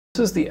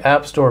This is the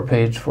App Store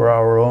page for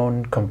our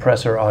own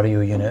compressor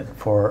audio unit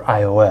for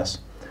iOS.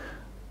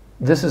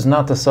 This is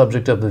not the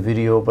subject of the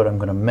video, but I'm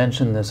going to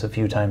mention this a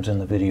few times in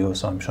the video,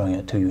 so I'm showing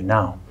it to you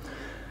now.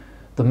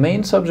 The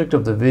main subject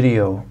of the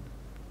video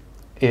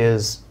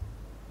is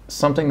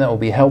something that will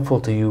be helpful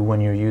to you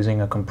when you're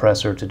using a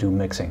compressor to do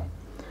mixing.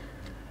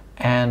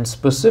 And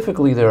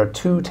specifically, there are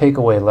two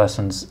takeaway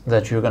lessons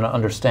that you're going to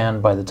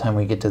understand by the time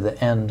we get to the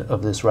end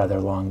of this rather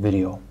long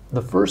video.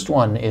 The first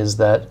one is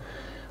that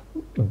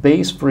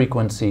bass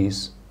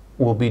frequencies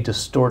will be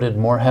distorted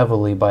more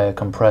heavily by a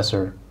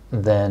compressor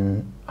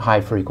than high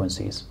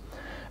frequencies.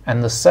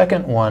 And the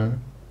second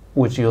one,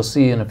 which you'll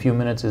see in a few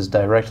minutes, is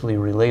directly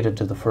related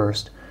to the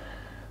first.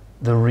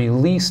 The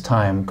release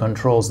time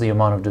controls the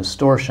amount of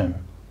distortion.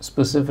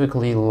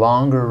 Specifically,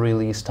 longer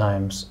release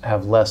times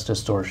have less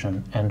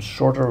distortion and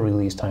shorter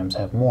release times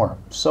have more.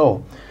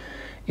 So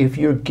if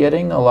you're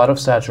getting a lot of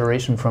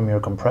saturation from your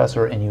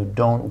compressor and you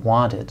don't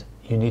want it,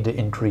 you need to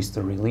increase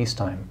the release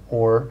time.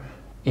 Or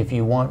if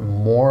you want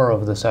more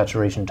of the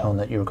saturation tone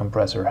that your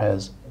compressor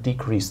has,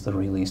 decrease the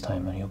release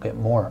time and you'll get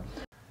more.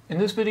 In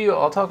this video,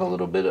 I'll talk a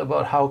little bit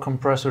about how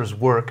compressors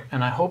work,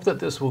 and I hope that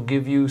this will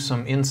give you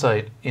some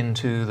insight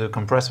into the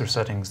compressor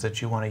settings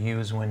that you want to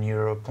use when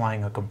you're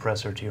applying a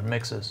compressor to your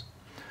mixes.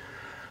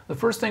 The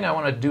first thing I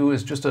want to do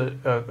is just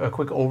a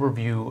quick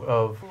overview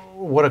of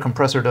what a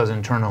compressor does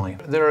internally.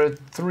 There are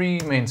three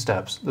main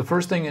steps. The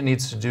first thing it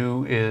needs to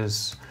do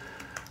is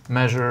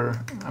measure,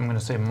 I'm going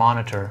to say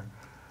monitor,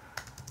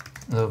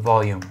 the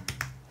volume.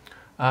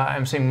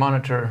 I'm saying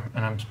monitor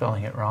and I'm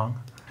spelling it wrong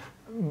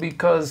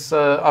because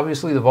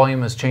obviously the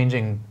volume is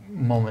changing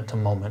moment to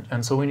moment,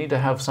 and so we need to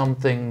have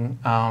something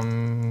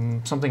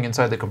something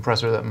inside the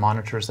compressor that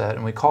monitors that,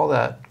 and we call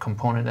that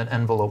component an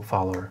envelope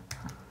follower.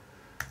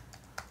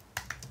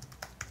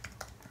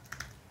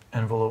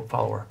 Envelope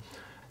follower.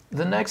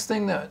 The next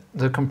thing that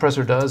the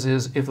compressor does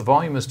is, if the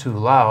volume is too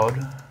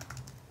loud,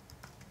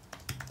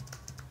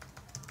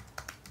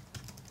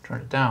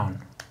 turn it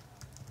down.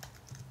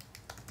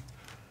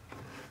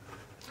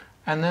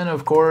 And then,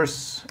 of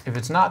course, if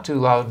it's not too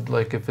loud,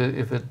 like if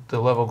the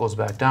level goes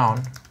back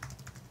down,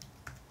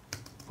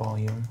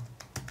 volume,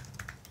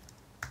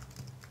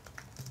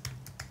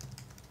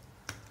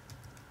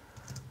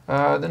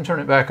 then turn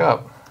it back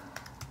up.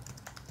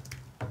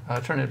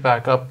 Turn it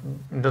back up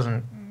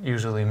doesn't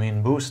usually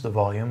mean boost the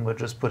volume, but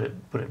just put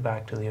it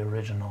back to the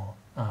original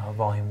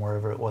volume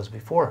wherever it was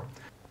before.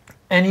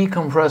 Any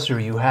compressor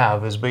you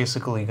have is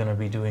basically going to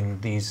be doing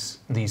these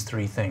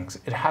three things.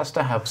 It has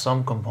to have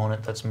some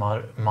component that's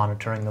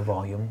monitoring the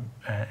volume,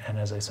 and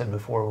as I said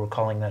before, we're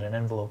calling that an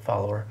envelope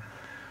follower.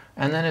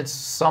 And then it's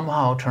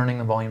somehow turning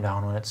the volume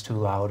down when it's too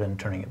loud and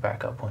turning it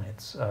back up when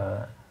it's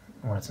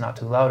not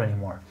too loud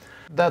anymore.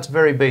 That's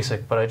very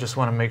basic, but I just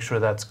want to make sure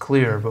that's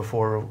clear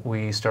before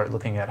we start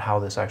looking at how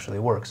this actually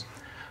works.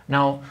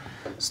 Now,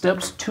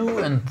 steps 2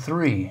 and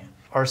 3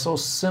 are so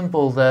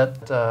simple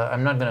that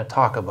I'm not going to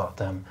talk about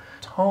them.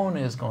 Tone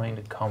is going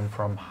to come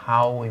from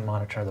how we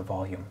monitor the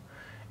volume.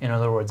 In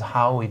other words,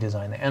 how we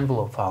design the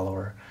envelope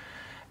follower.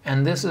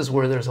 And this is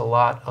where there's a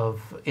lot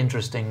of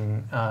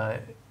interesting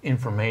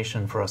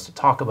information for us to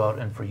talk about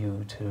and for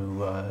you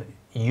to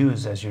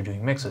use as you're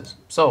doing mixes.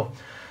 So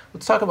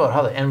let's talk about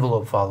how the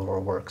envelope follower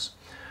works.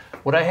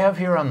 What I have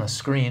here on the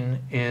screen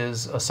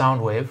is a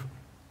sound wave.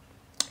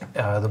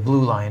 The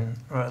blue line,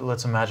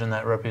 let's imagine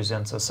that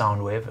represents a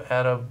sound wave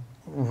at a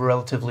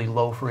relatively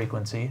low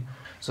frequency.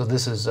 So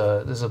this is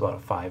about a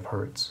 5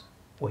 hertz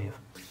wave.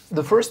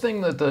 The first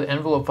thing that the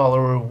envelope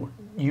follower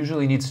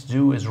usually needs to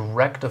do is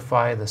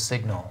rectify the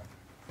signal.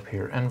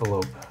 Here,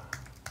 envelope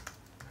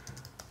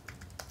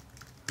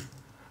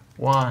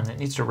 1, it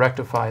needs to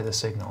rectify the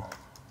signal.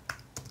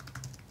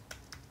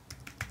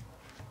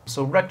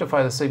 So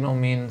rectify the signal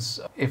means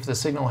if the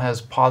signal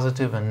has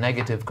positive and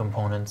negative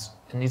components,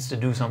 it needs to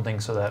do something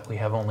so that we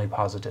have only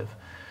positive.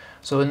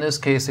 So in this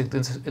case,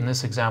 in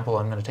this example,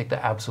 I'm going to take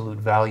the absolute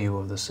value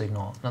of the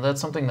signal. Now that's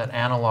something that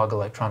analog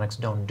electronics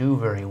don't do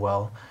very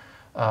well.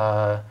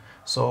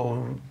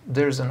 So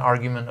there's an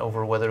argument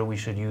over whether we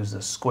should use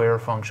the square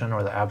function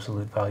or the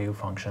absolute value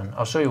function.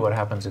 I'll show you what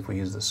happens if we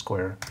use the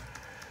square.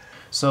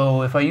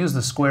 So if I use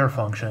the square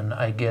function,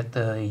 I get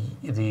the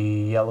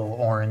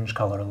yellow-orange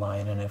color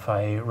line, and if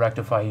I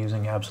rectify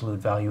using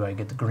absolute value, I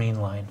get the green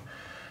line.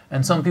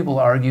 And some people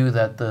argue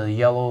that the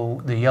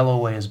yellow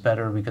way is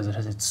better because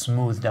it's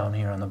smooth down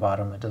here on the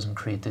bottom. It doesn't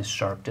create this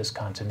sharp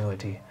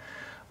discontinuity.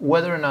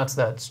 Whether or not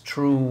that's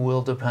true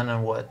will depend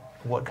on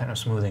what kind of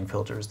smoothing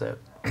filters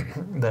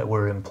that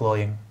we're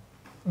employing.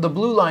 The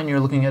blue line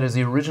you're looking at is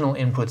the original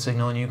input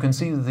signal, and you can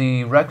see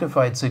the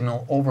rectified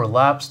signal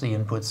overlaps the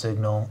input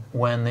signal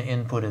when the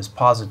input is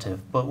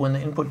positive. But when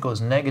the input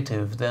goes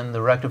negative, then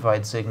the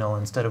rectified signal,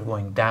 instead of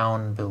going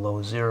down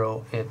below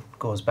 0, it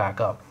goes back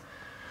up.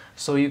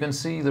 So you can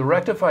see the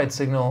rectified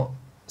signal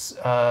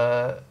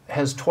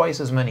has twice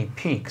as many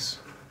peaks.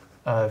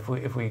 If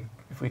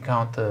we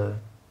count the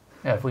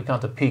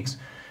peaks,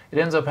 it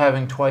ends up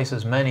having twice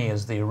as many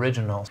as the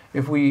original.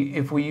 If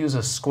we use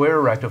a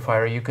square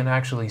rectifier, you can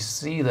actually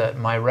see that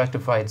my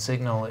rectified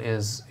signal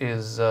is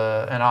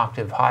an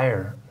octave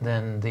higher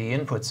than the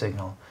input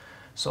signal.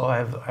 So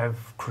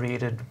I've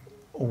created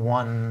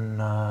one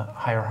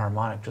higher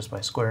harmonic just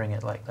by squaring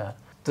it like that.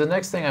 The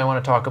next thing I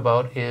want to talk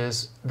about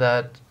is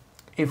that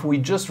if we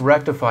just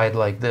rectified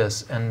like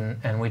this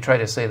and we try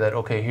to say that,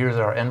 okay, here's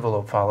our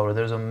envelope follower,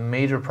 there's a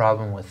major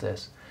problem with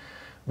this,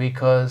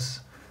 because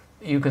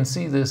you can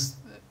see this,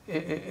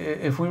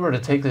 if we were to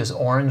take this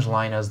orange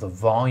line as the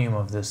volume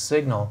of this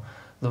signal,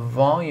 the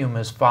volume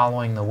is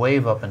following the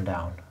wave up and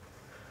down.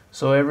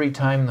 So every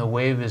time the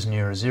wave is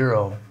near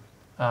zero,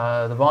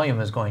 the volume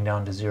is going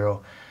down to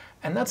zero.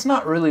 And that's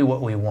not really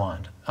what we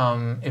want.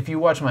 If you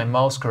watch my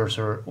mouse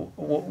cursor,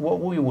 what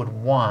we would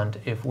want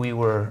if we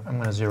were, I'm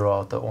going to zero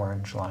out the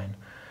orange line.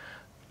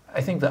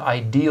 I think the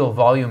ideal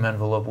volume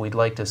envelope we'd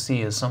like to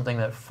see is something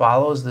that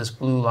follows this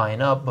blue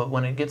line up, but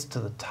when it gets to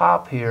the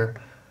top here,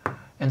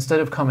 instead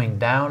of coming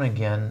down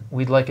again,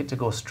 we'd like it to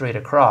go straight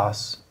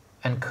across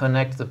and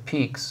connect the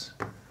peaks,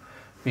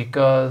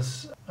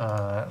 because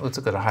let's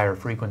look at a higher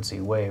frequency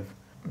wave.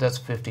 That's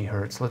 50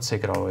 hertz. Let's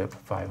take it all the way up to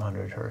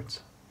 500 hertz.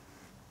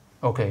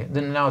 Okay,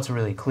 then now it's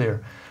really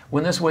clear.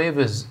 When this wave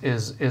is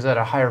at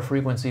a higher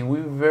frequency, we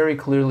very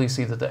clearly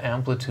see that the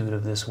amplitude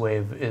of this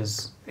wave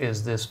is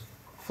this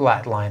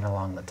flat line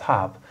along the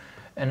top.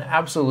 And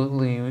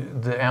absolutely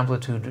the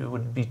amplitude, it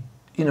would be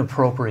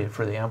inappropriate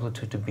for the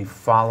amplitude to be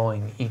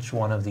following each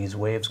one of these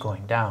waves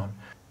going down.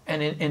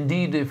 And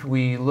indeed, if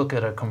we look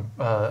at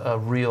a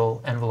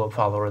real envelope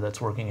follower that's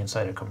working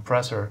inside a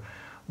compressor,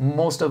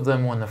 most of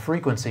them, when the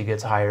frequency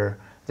gets higher,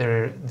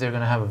 they're going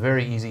to have a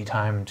very easy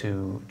time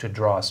to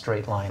draw a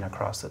straight line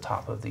across the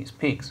top of these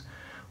peaks.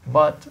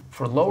 But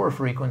for lower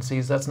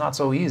frequencies, that's not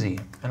so easy,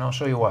 and I'll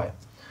show you why.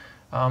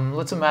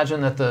 Let's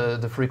imagine that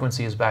the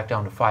frequency is back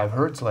down to 5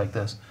 hertz like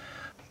this.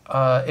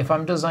 If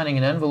I'm designing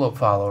an envelope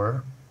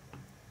follower,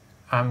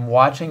 I'm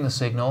watching the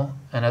signal,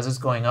 and as it's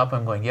going up,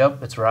 I'm going,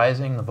 yep, it's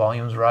rising, the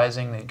volume's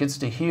rising. It gets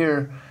to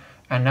here,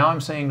 and now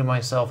I'm saying to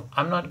myself,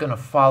 I'm not going to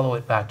follow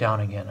it back down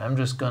again. I'm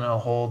just going to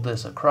hold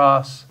this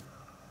across.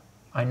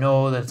 I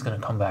know that it's going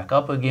to come back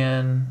up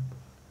again,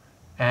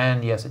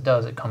 and yes, it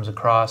does. It comes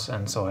across,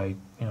 and so I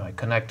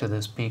connect to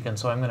this peak, and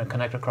so I'm going to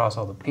connect across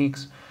all the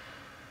peaks.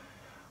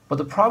 But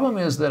the problem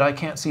is that I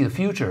can't see the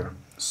future.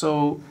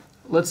 So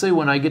let's say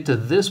when I get to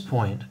this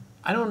point,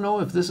 I don't know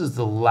if this is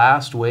the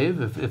last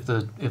wave, if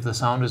the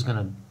sound is going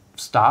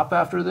to stop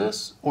after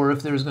this, or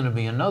if there's going to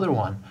be another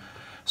one.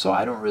 So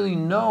I don't really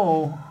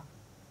know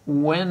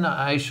when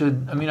I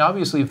should, I mean,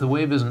 obviously if the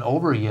wave isn't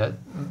over yet,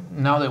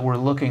 now that we're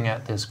looking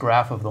at this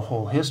graph of the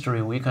whole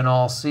history, we can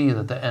all see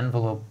that the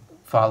envelope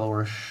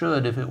follower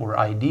should, if it were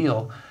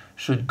ideal,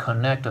 should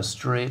connect a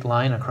straight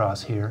line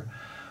across here.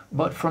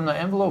 But from the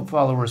envelope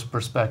follower's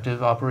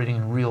perspective, operating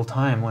in real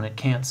time when it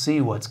can't see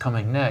what's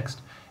coming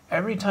next,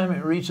 every time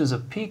it reaches a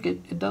peak,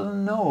 it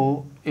doesn't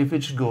know if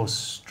it should go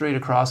straight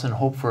across and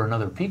hope for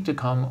another peak to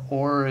come,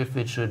 or if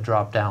it should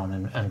drop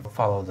down and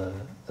follow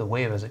the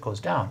wave as it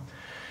goes down.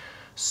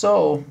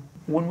 So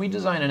when we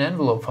design an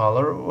envelope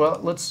follower, well,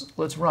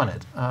 let's run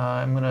it.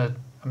 I'm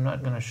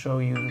not gonna show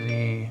you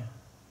the,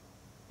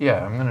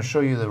 yeah, I'm gonna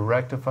show you the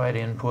rectified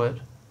input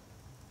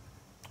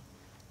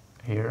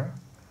here,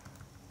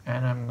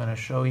 and I'm gonna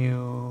show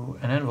you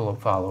an envelope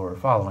follower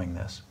following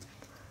this.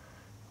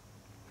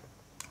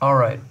 All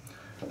right,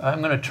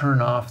 I'm gonna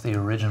turn off the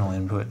original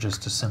input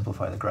just to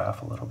simplify the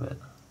graph a little bit.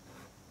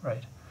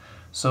 Right.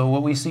 So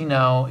what we see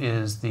now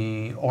is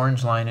the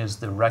orange line is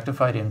the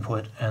rectified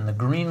input, and the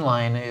green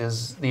line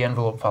is the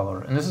envelope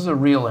follower. And this is a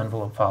real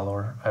envelope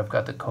follower. I've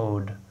got the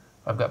code,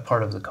 I've got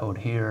part of the code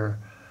here,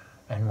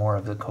 and more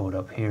of the code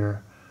up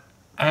here.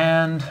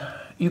 And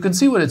you can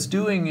see what it's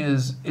doing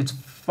is it's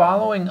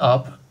following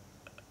up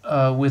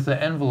with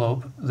the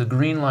envelope. The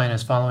green line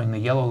is following the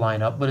yellow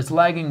line up, but it's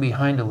lagging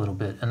behind a little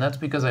bit. And that's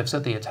because I've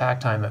set the attack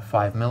time at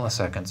 5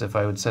 milliseconds. If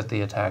I would set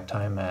the attack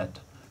time at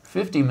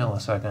 50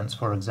 milliseconds,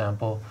 for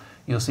example,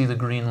 you'll see the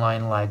green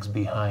line lags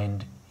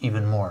behind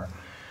even more.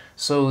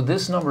 So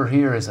this number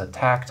here is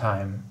attack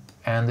time,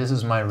 and this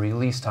is my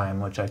release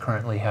time, which I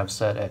currently have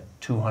set at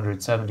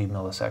 270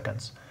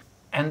 milliseconds.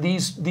 And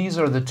these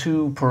are the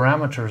two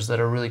parameters that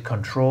are really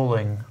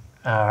controlling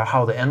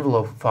how the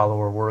envelope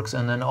follower works,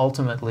 and then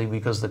ultimately,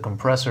 because the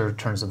compressor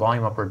turns the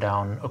volume up or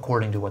down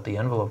according to what the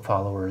envelope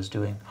follower is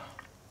doing,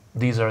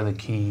 these are the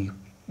key,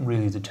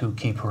 really the two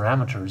key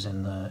parameters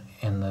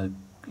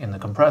in the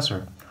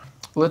compressor.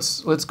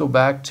 Let's go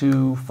back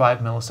to 5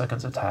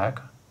 milliseconds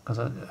attack, because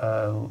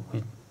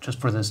just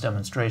for this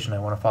demonstration I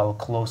want to follow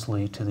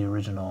closely to the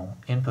original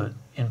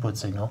input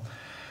signal.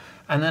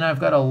 And then I've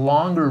got a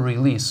longer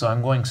release, so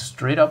I'm going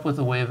straight up with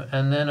the wave,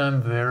 and then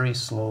I'm very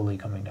slowly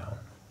coming down,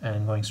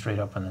 and going straight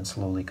up and then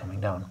slowly coming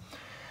down.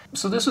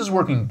 So this is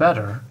working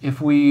better.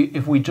 If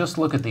we just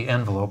look at the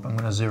envelope, I'm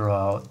going to zero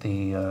out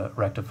the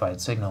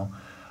rectified signal.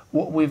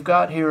 What we've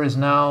got here is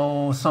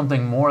now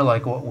something more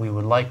like what we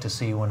would like to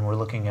see when we're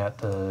looking at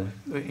the,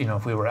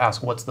 if we were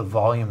asked what's the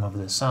volume of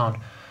this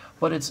sound.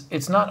 But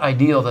it's not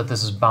ideal that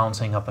this is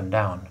bouncing up and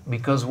down,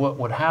 because what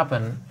would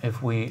happen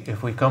if we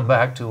come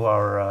back to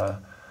our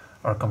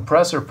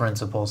compressor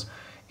principles,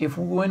 if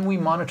when we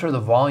monitor the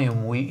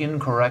volume we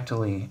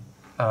incorrectly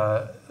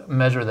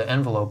measure the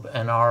envelope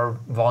and our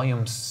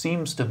volume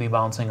seems to be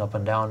bouncing up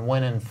and down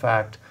when in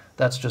fact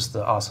that's just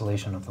the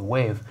oscillation of the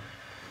wave,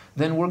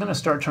 then we're going to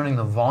start turning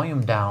the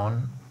volume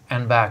down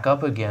and back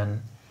up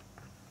again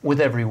with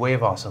every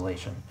wave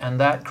oscillation, and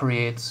that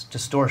creates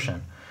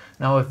distortion.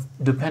 Now,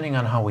 depending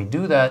on how we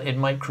do that, it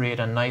might create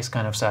a nice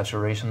kind of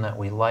saturation that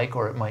we like,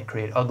 or it might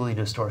create ugly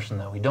distortion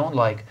that we don't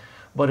like,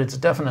 but it's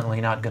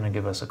definitely not going to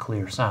give us a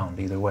clear sound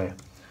either way.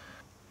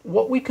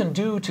 What we can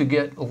do to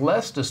get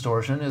less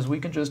distortion is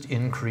we can just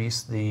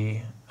increase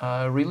the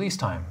release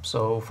time.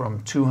 So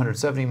from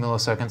 270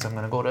 milliseconds, I'm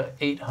going to go to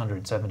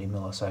 870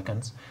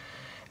 milliseconds.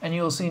 And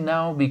you'll see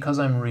now, because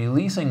I'm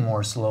releasing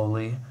more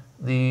slowly,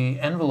 the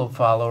envelope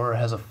follower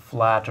has a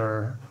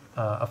flatter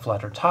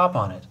top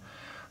on it.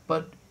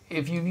 But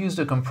if you've used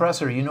a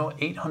compressor, you know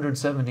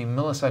 870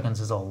 milliseconds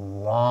is a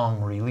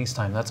long release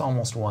time. That's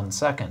almost 1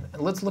 second.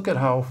 Let's look at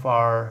how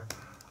far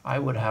I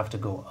would have to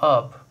go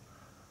up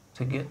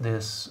to get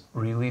this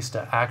release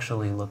to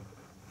actually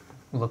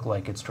look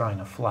like it's drawing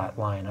a flat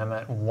line. I'm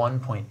at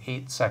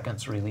 1.8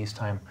 seconds release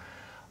time.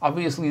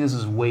 Obviously this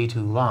is way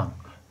too long,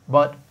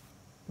 but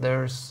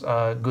there's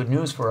good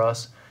news for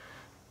us.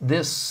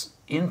 This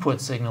input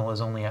signal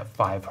is only at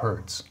 5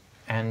 Hertz,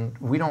 and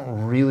we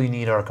don't really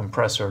need our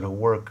compressor to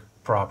work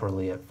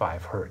properly at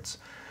 5 Hertz.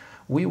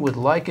 We would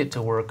like it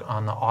to work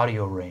on the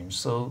audio range,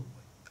 so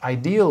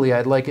ideally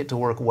I'd like it to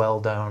work well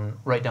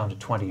right down to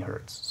 20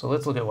 Hertz. So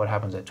let's look at what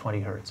happens at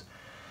 20 Hertz.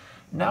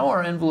 Now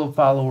our envelope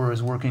follower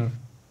is working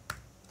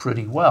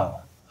pretty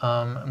well.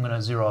 I'm going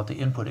to zero out the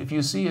input. If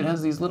you see, it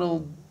has these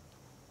little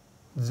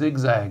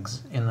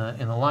zigzags in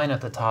the line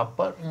at the top,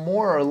 but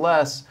more or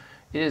less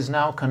it is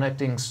now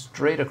connecting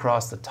straight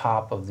across the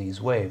top of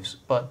these waves.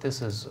 But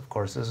this is, of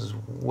course, this is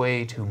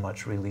way too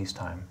much release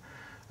time.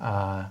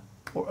 A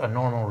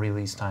normal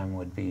release time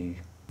would be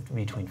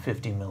between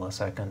 50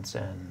 milliseconds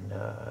and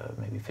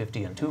maybe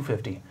 50 and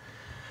 250.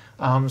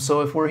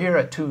 So if we're here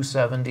at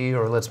 270,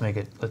 or let's make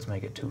it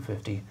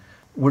 250,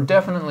 we're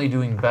definitely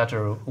doing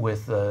better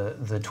with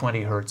the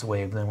 20 Hertz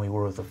wave than we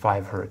were with the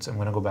 5 Hertz. I'm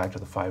going to go back to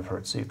the 5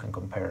 Hertz so you can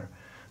compare.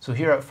 So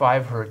here at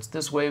 5 Hertz,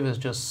 this wave is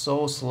just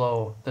so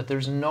slow that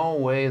there's no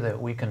way that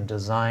we can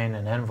design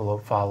an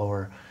envelope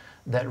follower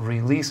that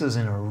releases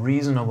in a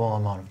reasonable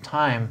amount of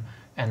time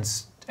and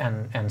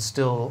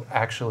still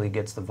actually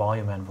gets the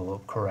volume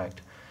envelope correct.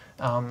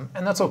 And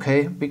that's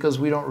okay, because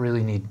we don't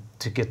really need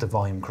to get the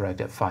volume correct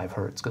at 5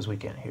 Hertz, because we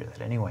can't hear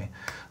that anyway.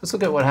 Let's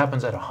look at what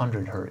happens at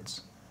 100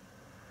 Hertz.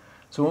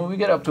 So when we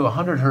get up to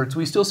 100 Hertz,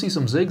 we still see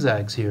some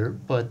zigzags here,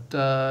 but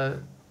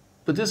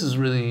this is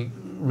really,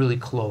 really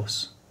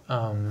close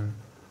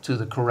to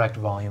the correct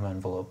volume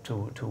envelope,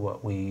 to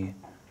what we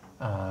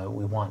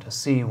want to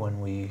see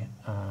when we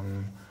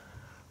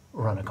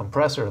run a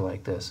compressor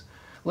like this.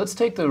 Let's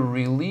take the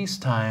release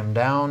time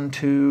down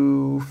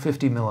to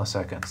 50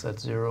 milliseconds.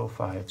 That's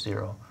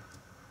 050.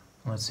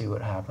 Let's see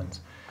what happens.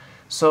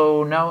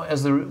 So now,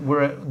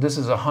 this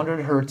is a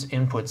 100 Hertz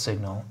input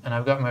signal, and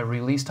I've got my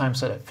release time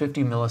set at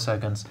 50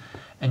 milliseconds.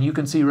 And you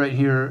can see right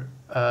here,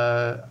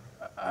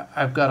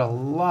 I've got a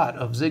lot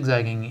of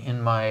zigzagging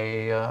in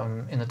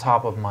the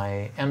top of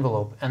my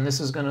envelope, and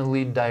this is going to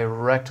lead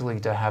directly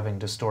to having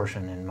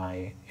distortion in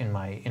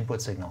my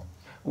input signal.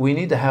 We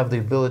need to have the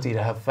ability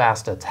to have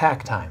fast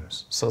attack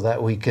times so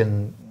that we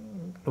can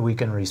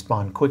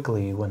respond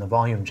quickly when the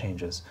volume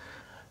changes.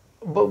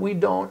 But we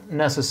don't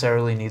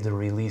necessarily need the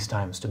release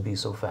times to be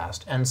so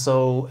fast. And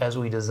so as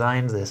we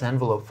designed this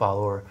envelope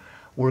follower,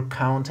 we're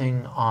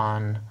counting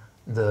on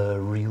the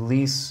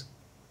release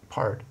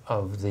part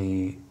of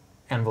the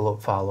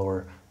envelope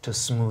follower to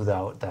smooth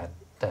out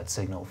that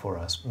signal for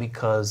us,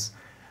 because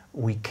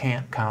we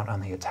can't count on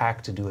the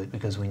attack to do it,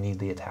 because we need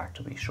the attack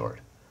to be short.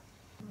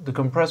 The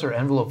compressor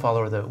envelope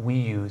follower that we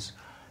use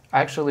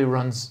actually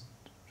runs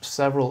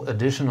several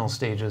additional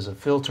stages of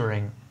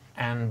filtering,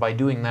 and by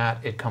doing that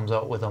it comes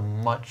out with a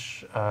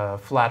much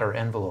flatter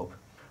envelope.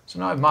 So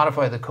now I've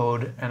modified the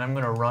code, and I'm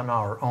going to run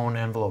our own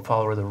envelope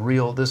follower.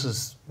 This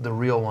is the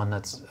real one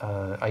that's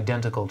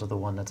identical to the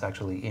one that's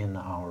actually in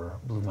our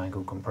Blue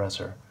Mango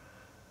compressor.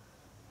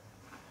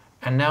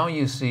 And now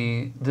you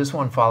see this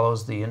one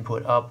follows the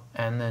input up,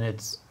 and then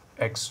it's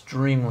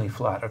extremely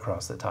flat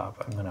across the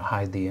top. I'm going to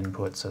hide the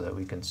input so that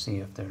we can see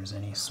if there's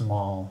any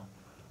small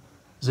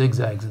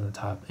zigzags in the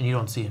top, and you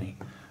don't see any.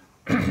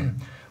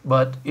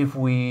 But if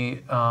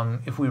we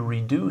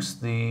reduce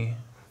the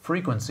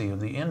frequency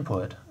of the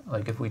input,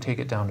 like if we take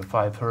it down to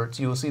 5 Hertz,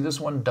 you will see this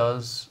one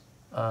does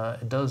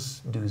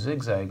do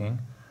zigzagging.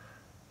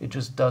 It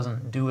just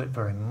doesn't do it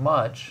very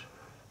much.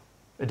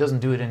 It doesn't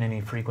do it in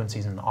any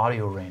frequencies in the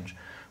audio range.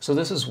 So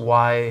this is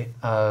why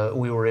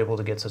we were able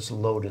to get such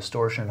low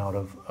distortion out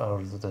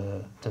of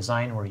the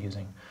design we're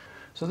using.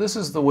 So this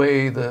is the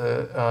way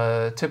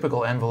the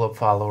typical envelope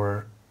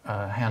follower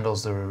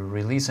handles the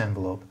release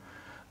envelope.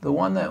 The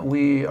one that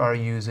we are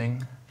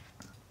using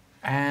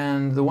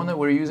And the one that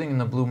we're using in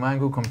the Blue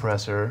Mango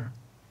compressor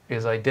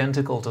is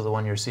identical to the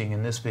one you're seeing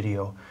in this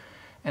video.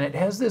 And it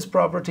has this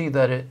property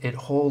that it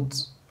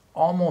holds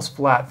almost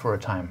flat for a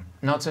time.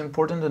 Now it's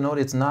important to note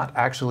it's not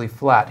actually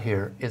flat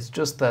here. It's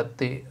just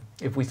that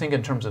if we think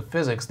in terms of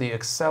physics, the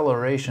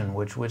acceleration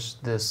with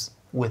which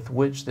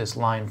this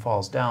line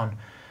falls down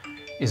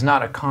is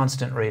not a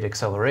constant rate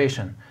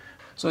acceleration.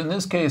 So in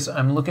this case,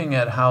 I'm looking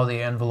at how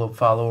the envelope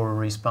follower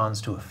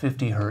responds to a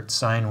 50 Hertz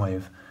sine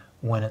wave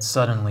when it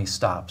suddenly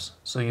stops.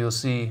 So you'll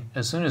see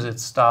as soon as it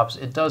stops,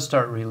 it does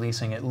start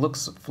releasing. It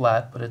looks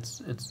flat, but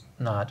it's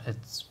not.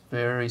 It's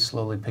very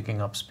slowly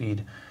picking up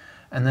speed.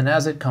 And then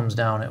as it comes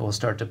down, it will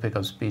start to pick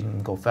up speed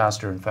and go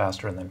faster and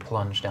faster and then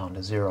plunge down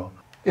to zero.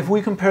 If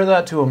we compare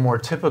that to a more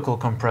typical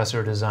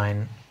compressor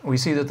design, we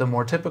see that the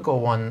more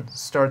typical one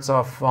starts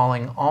off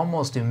falling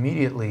almost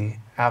immediately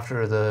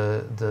after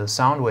the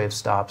sound wave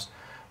stops,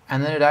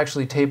 and then it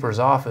actually tapers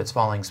off its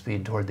falling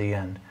speed toward the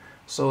end.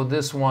 So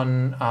this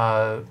one,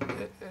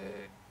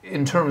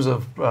 in terms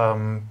of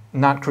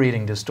not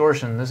creating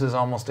distortion, this is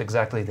almost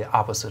exactly the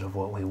opposite of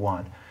what we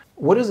want.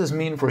 What does this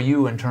mean for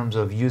you in terms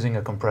of using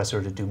a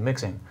compressor to do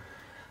mixing?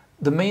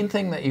 The main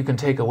thing that you can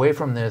take away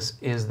from this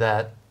is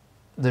that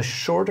the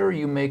shorter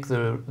you make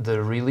the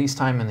release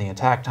time and the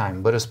attack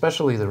time, but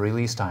especially the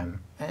release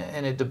time,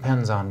 and it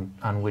depends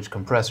on which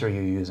compressor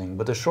you're using,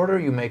 but the shorter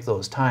you make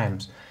those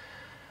times,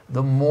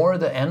 the more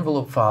the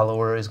envelope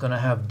follower is going to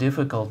have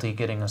difficulty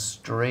getting a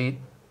straight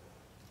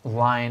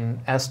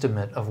line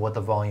estimate of what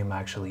the volume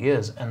actually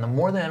is. And the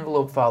more the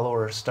envelope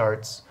follower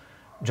starts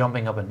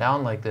jumping up and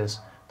down like this,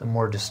 the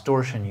more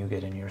distortion you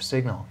get in your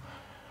signal.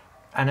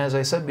 And as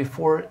I said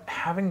before,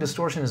 having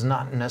distortion is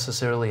not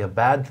necessarily a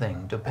bad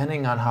thing.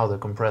 Depending on how the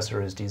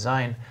compressor is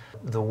designed,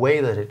 the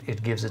way that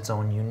it gives its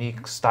own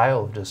unique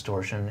style of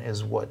distortion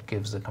is what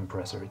gives the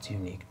compressor its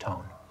unique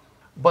tone.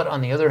 But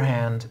on the other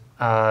hand,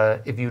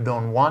 if you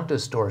don't want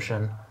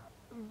distortion,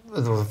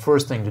 the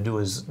first thing to do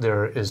is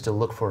to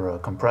look for a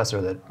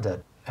compressor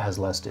that has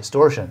less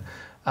distortion.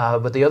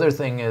 But the other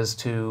thing is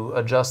to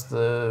adjust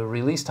the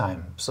release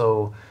time.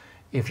 So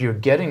if you're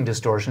getting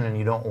distortion and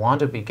you don't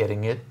want to be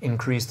getting it,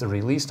 increase the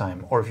release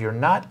time. Or if you're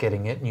not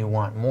getting it and you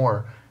want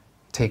more,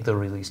 take the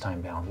release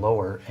time down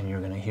lower, and you're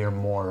going to hear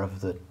more of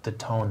the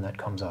tone that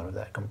comes out of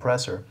that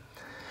compressor.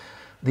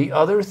 The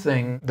other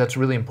thing that's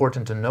really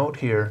important to note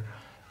here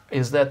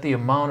is that the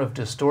amount of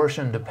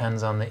distortion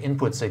depends on the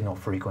input signal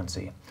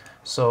frequency.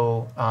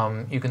 So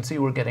you can see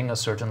we're getting a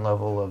certain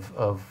level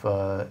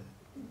of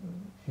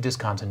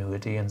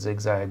discontinuity and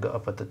zigzag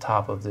up at the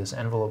top of this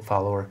envelope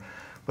follower.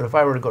 But if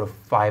I were to go to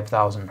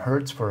 5,000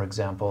 Hertz, for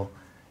example,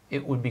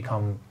 it would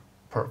become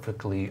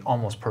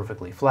almost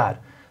perfectly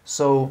flat.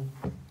 So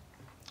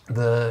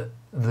the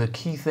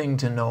key thing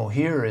to know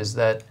here is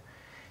that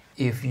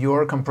if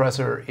your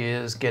compressor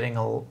is getting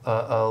a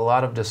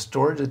lot of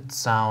distorted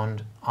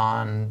sound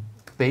on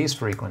bass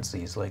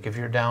frequencies, like if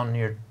you're down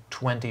near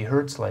 20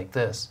 Hertz like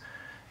this,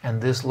 and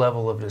this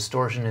level of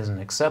distortion isn't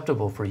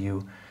acceptable for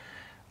you,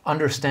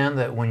 understand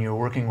that when you're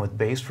working with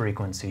bass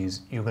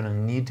frequencies, you're going to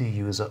need to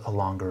use a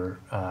longer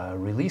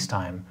release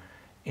time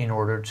in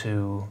order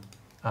to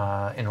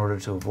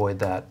avoid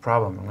that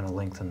problem. I'm going to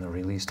lengthen the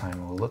release time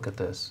and we'll look at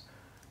this.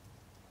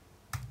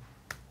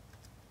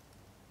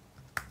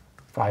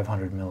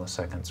 500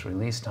 milliseconds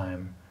release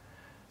time,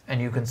 and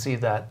you can see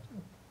that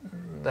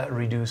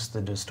reduced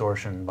the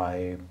distortion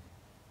by,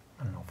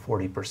 I don't know,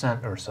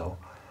 40% or so.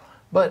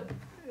 But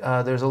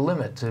there's a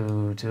limit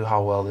to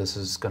how well this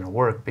is going to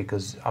work,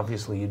 because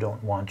obviously you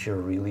don't want your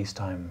release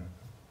time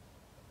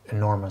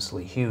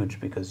enormously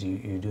huge, because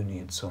you do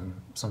need some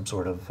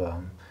sort of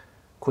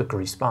quick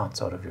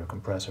response out of your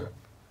compressor.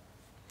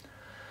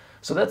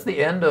 So that's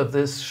the end of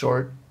this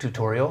short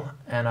tutorial,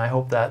 and I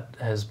hope that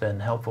has been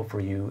helpful for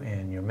you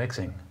in your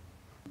mixing.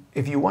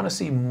 If you want to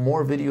see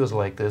more videos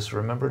like this,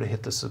 remember to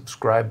hit the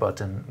subscribe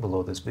button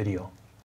below this video.